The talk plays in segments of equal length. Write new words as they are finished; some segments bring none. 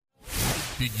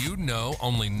Did you know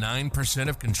only 9%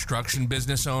 of construction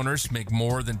business owners make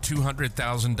more than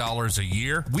 $200,000 a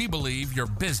year? We believe your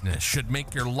business should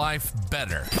make your life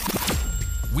better.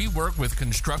 We work with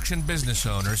construction business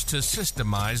owners to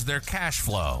systemize their cash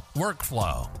flow,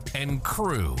 workflow, and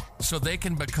crew so they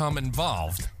can become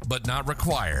involved but not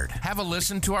required. Have a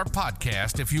listen to our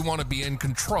podcast if you want to be in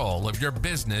control of your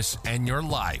business and your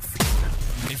life.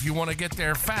 If you want to get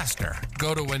there faster,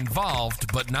 go to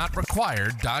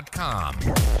involvedbutnotrequired.com.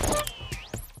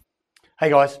 Hey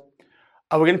guys,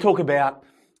 we're going to talk about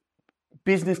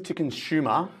business to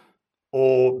consumer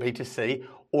or B2C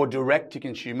or direct to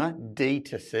consumer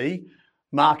D2C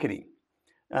marketing.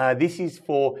 This is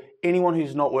for anyone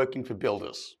who's not working for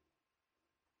builders.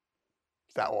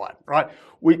 Is that right?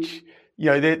 Which,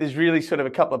 there's really sort of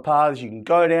a couple of paths you can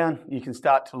go down. You can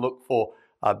start to look for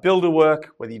builder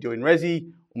work, whether you're doing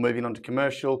resi or moving on to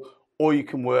commercial, or you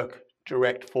can work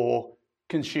direct for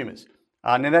consumers.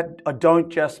 Now that I don't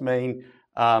just mean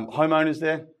homeowners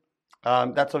there.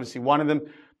 That's obviously one of them,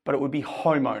 but it would be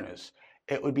homeowners.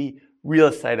 It would be real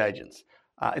estate agents.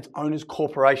 It's owners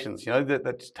corporations,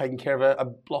 that's taking care of a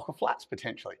block of flats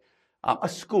potentially. A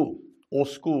school or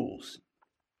schools.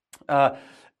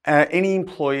 Any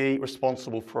employee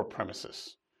responsible for a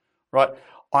premises, right?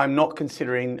 I'm not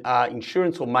considering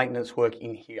insurance or maintenance work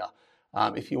in here.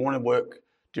 If you want to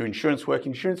do insurance work,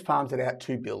 insurance farms it out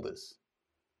to builders.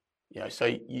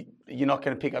 So you're not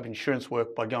going to pick up insurance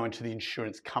work by going to the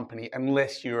insurance company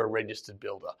unless you're a registered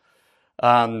builder.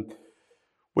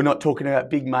 We're not talking about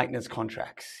big maintenance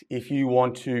contracts. If you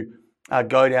want to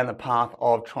go down the path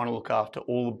of trying to look after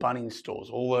all the Bunnings stores,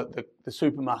 all the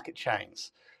supermarket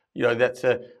chains, that's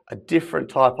a different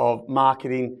type of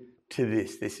marketing to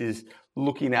this. This is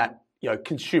looking at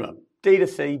consumer,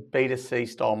 D2C, B2C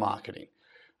style marketing.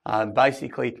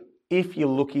 Basically, if you're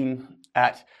looking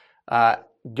at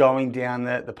going down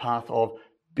the path of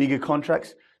bigger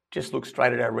contracts, just look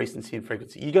straight at our recency and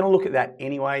frequency. You're going to look at that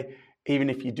anyway, even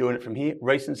if you're doing it from here.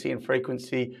 Recency and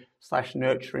frequency /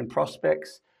 nurturing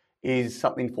prospects is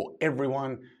something for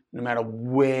everyone, no matter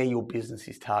where your business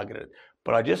is targeted.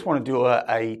 But I just want to do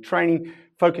a training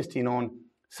focused in on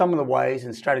some of the ways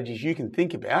and strategies you can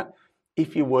think about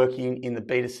if you're working in the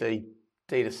B2C,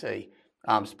 D2C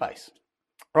space.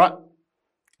 All right?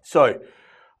 So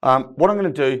what I'm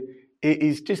going to do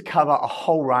is just cover a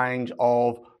whole range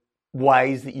of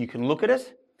ways that you can look at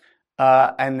it,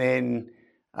 and then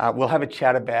we'll have a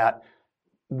chat about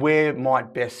where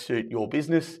might best suit your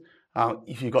business.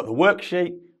 If you've got the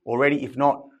worksheet already, if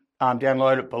not,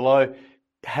 download it below.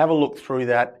 Have a look through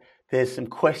that. There's some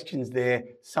questions there.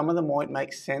 Some of them might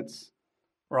make sense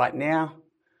right now.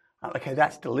 Okay,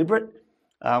 that's deliberate.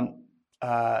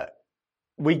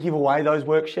 We give away those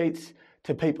worksheets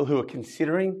to people who are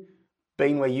considering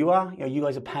being where you are. You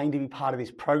guys are paying to be part of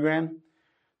this program.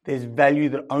 There's value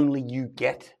that only you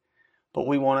get, but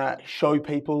we want to show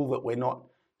people that we're not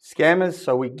scammers,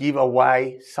 so we give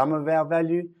away some of our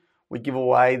value. We give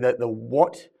away the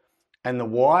what and the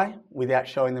why without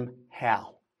showing them how.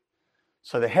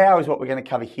 So the how is what we're going to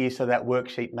cover here so that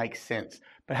worksheet makes sense.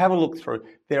 But have a look through.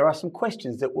 There are some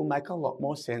questions that will make a lot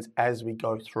more sense as we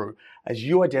go through, as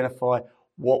you identify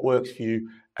what works for you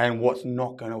and what's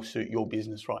not going to suit your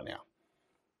business right now.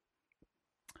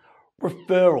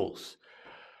 Referrals.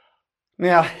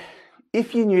 Now,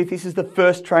 if you're new, if this is the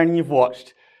first training you've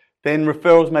watched, then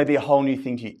referrals may be a whole new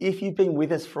thing to you. If you've been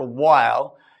with us for a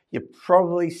while, you're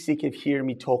probably sick of hearing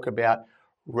me talk about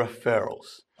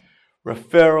referrals.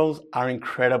 Referrals are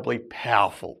incredibly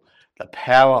powerful. The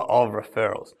power of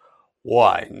referrals.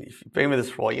 Why? And if you've been with us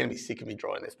for a while, you're going to be sick of me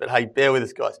drawing this, but hey, bear with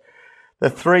us, guys. The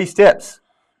 3 steps.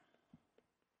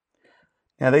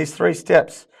 Now, these 3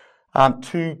 steps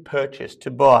to purchase, to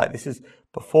buy. This is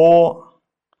before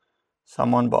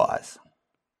someone buys.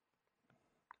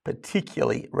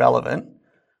 Particularly relevant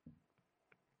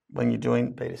when you're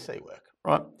doing B2C work,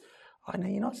 right? I know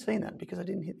you're not seeing that because I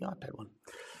didn't hit the iPad one.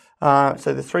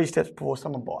 So the 3 steps before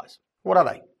someone buys. What are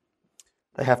they?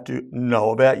 They have to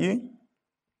know about you.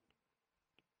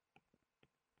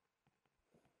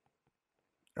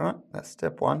 All right, that's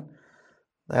step 1.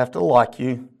 They have to like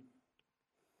you.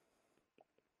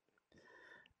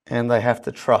 And they have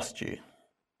to trust you.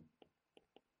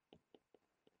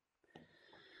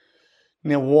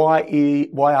 Now, why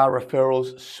are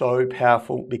referrals so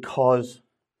powerful? Because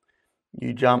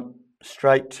you jump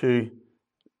straight to,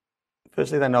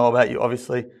 firstly, they know about you,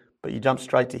 obviously, but you jump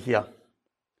straight to here.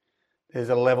 There's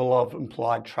a level of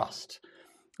implied trust.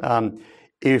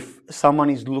 If someone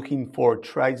is looking for a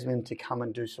tradesman to come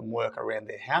and do some work around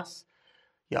their house,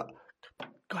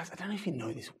 guys, I don't know if you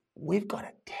know this, we've got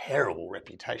a terrible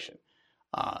reputation.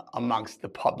 amongst the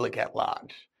public at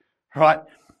large, right?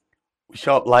 We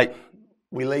show up late,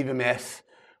 we leave a mess,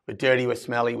 we're dirty, we're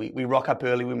smelly, we rock up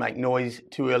early, we make noise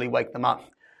too early, wake them up.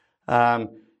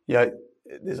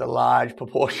 There's a large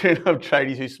proportion of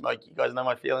tradies who smoke. You guys know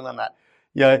my feeling on that.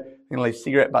 They're going to leave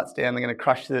cigarette butts down, they're going to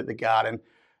crush the garden.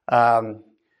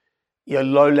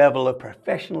 Low level of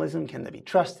professionalism, can they be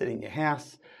trusted in your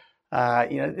house?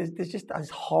 There's just this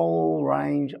whole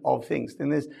range of things. Then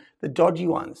there's the dodgy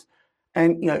ones.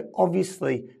 And,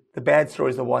 obviously the bad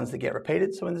stories are the ones that get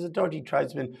repeated. So when there's a dodgy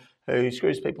tradesman who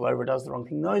screws people over, does the wrong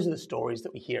thing, those are the stories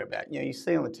that we hear about. You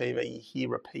see on the TV, you hear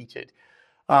repeated.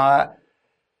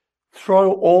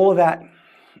 Throw all of that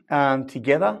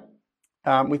together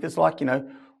with it's like,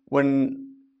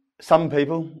 when some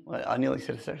people, I nearly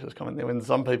said a sexist comment there, when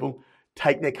some people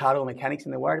take their car to a mechanics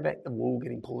and they're worried about the wool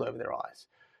getting pulled over their eyes,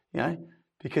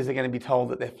 because they're going to be told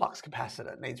that their flux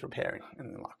capacitor needs repairing.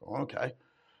 And they're like, oh, okay.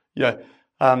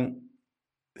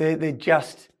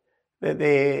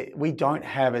 We don't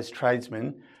have as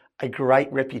tradesmen a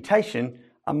great reputation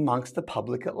amongst the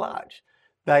public at large.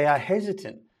 They are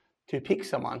hesitant to pick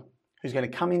someone who's going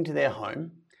to come into their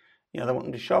home. They want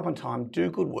them to show up on time, do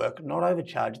good work, not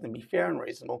overcharge them, be fair and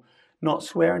reasonable, not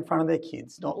swear in front of their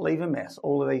kids, not leave a mess,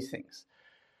 all of these things.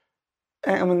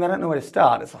 And when they don't know where to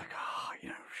start, it's like,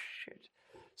 shit.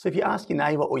 So if you ask your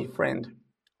neighbour or your friend,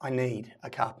 I need a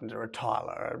carpenter, a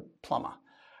tiler, a plumber,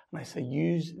 and they say,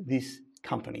 use this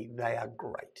company, they are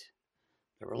great.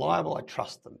 They're reliable, I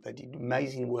trust them. They did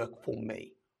amazing work for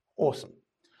me. Awesome.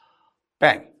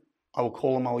 Bang. I will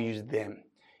call them, I will use them.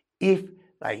 If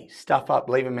they stuff up,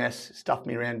 leave a mess, stuff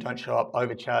me around, don't show up,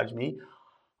 overcharge me,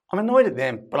 I'm annoyed at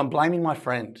them, but I'm blaming my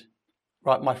friend,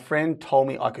 right? My friend told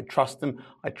me I could trust them.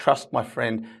 I trust my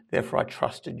friend, therefore I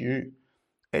trusted you.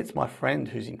 It's my friend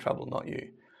who's in trouble, not you.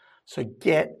 So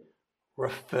get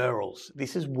referrals.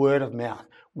 This is word of mouth.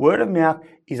 Word of mouth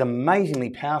is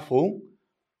amazingly powerful,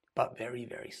 but very,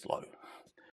 very slow.